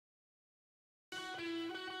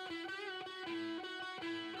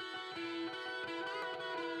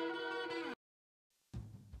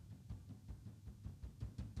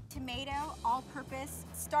tomato, all-purpose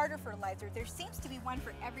starter fertilizer. There seems to be one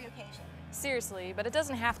for every occasion. Seriously, but it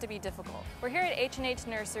doesn't have to be difficult. We're here at H&H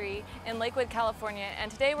Nursery in Lakewood, California,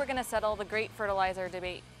 and today we're going to settle the great fertilizer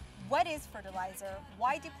debate. What is fertilizer?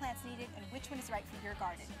 Why do plants need it? And which one is right for your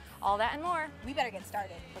garden? All that and more. We better get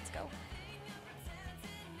started. Let's go.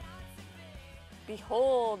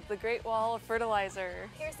 Behold, the Great Wall of Fertilizer.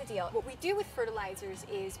 Here's the deal. What we do with fertilizers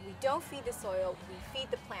is we don't feed the soil, we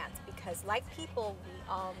feed the plants, because like people, we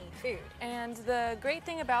all need food. And the great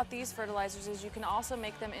thing about these fertilizers is you can also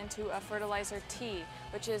make them into a fertilizer tea,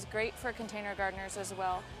 which is great for container gardeners as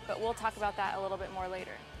well, but we'll talk about that a little bit more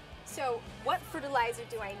later. So what fertilizer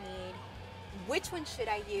do I need? Which one should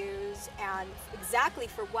I use? And exactly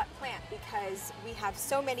for what plant? Because we have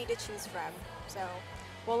so many to choose from.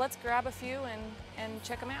 Well, let's grab a few and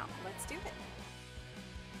check them out. Let's do it.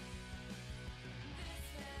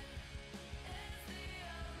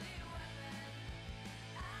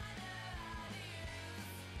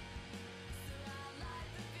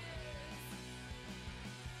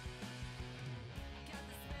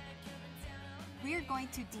 We are going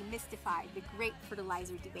to demystify the great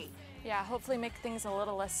fertilizer debate. Yeah, hopefully make things a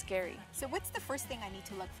little less scary. So what's the first thing I need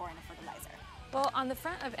to look for in a fertilizer? Well, on the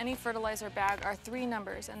front of any fertilizer bag are 3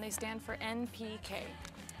 numbers, and they stand for NPK.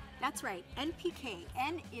 That's right, NPK.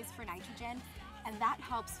 N is for nitrogen, and that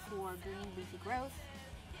helps for green leafy growth.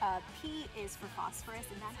 P is for phosphorus,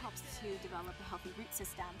 and that helps to develop a healthy root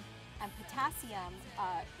system. And potassium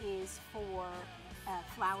is for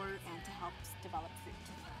flower and to help develop fruit.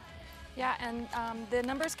 Yeah, and the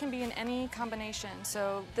numbers can be in any combination.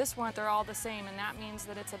 So this one, they're all the same, and that means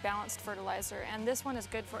that it's a balanced fertilizer. And this one is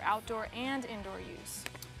good for outdoor and indoor use.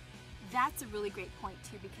 That's a really great point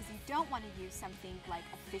too, because you don't want to use something like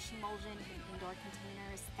a fish emulsion in indoor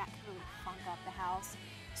containers. That could really funk up the house.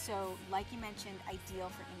 So like you mentioned, ideal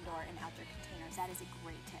for indoor and outdoor containers. That is a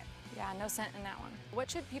great tip. Yeah, no scent in that one. What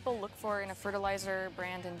should people look for in a fertilizer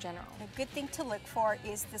brand in general? A good thing to look for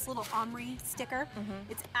is this little OMRI sticker.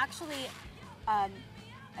 It's actually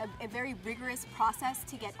a very rigorous process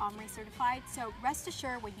to get OMRI certified. So rest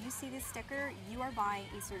assured, when you see this sticker, you are buying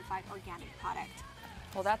a certified organic product.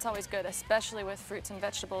 Well, that's always good, especially with fruits and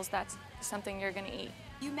vegetables. That's something you're going to eat.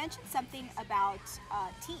 You mentioned something about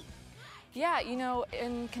tea. Yeah, you know,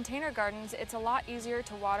 in container gardens, it's a lot easier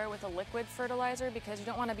to water with a liquid fertilizer because you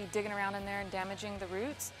don't want to be digging around in there and damaging the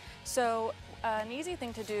roots. So an easy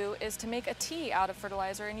thing to do is to make a tea out of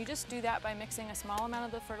fertilizer, and you just do that by mixing a small amount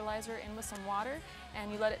of the fertilizer in with some water,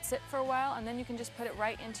 and you let it sit for a while, and then you can just put it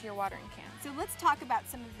right into your watering can. So let's talk about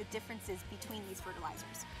some of the differences between these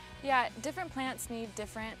fertilizers. Yeah, different plants need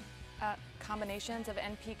different combinations of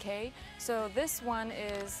NPK. So this one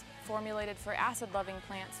is formulated for acid-loving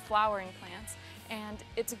plants, flowering plants, and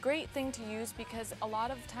it's a great thing to use because a lot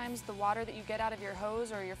of times the water that you get out of your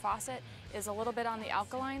hose or your faucet is a little bit on the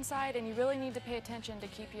alkaline side, and you really need to pay attention to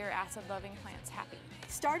keep your acid-loving plants happy.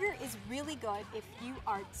 Starter is really good if you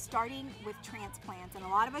are starting with transplants, and a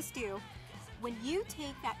lot of us do. When you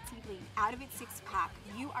take that seedling out of its 6-pack,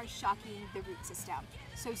 you are shocking the root system.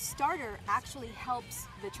 So starter actually helps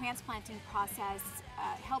the transplanting process,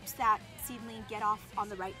 helps that seedling get off on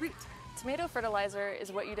the right route. Tomato fertilizer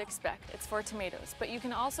is what you'd expect. It's for tomatoes, but you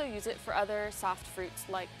can also use it for other soft fruits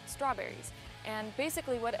like strawberries. And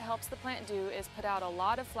basically what it helps the plant do is put out a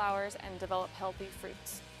lot of flowers and develop healthy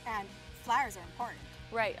fruits. And flowers are important.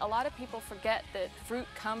 Right, a lot of people forget that fruit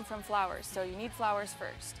come from flowers, so you need flowers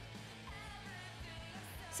first.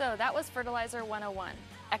 So that was Fertilizer 101.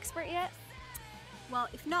 Expert yet? Well,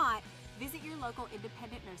 if not, visit your local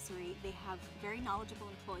independent nursery. They have very knowledgeable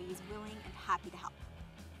employees willing and happy to help.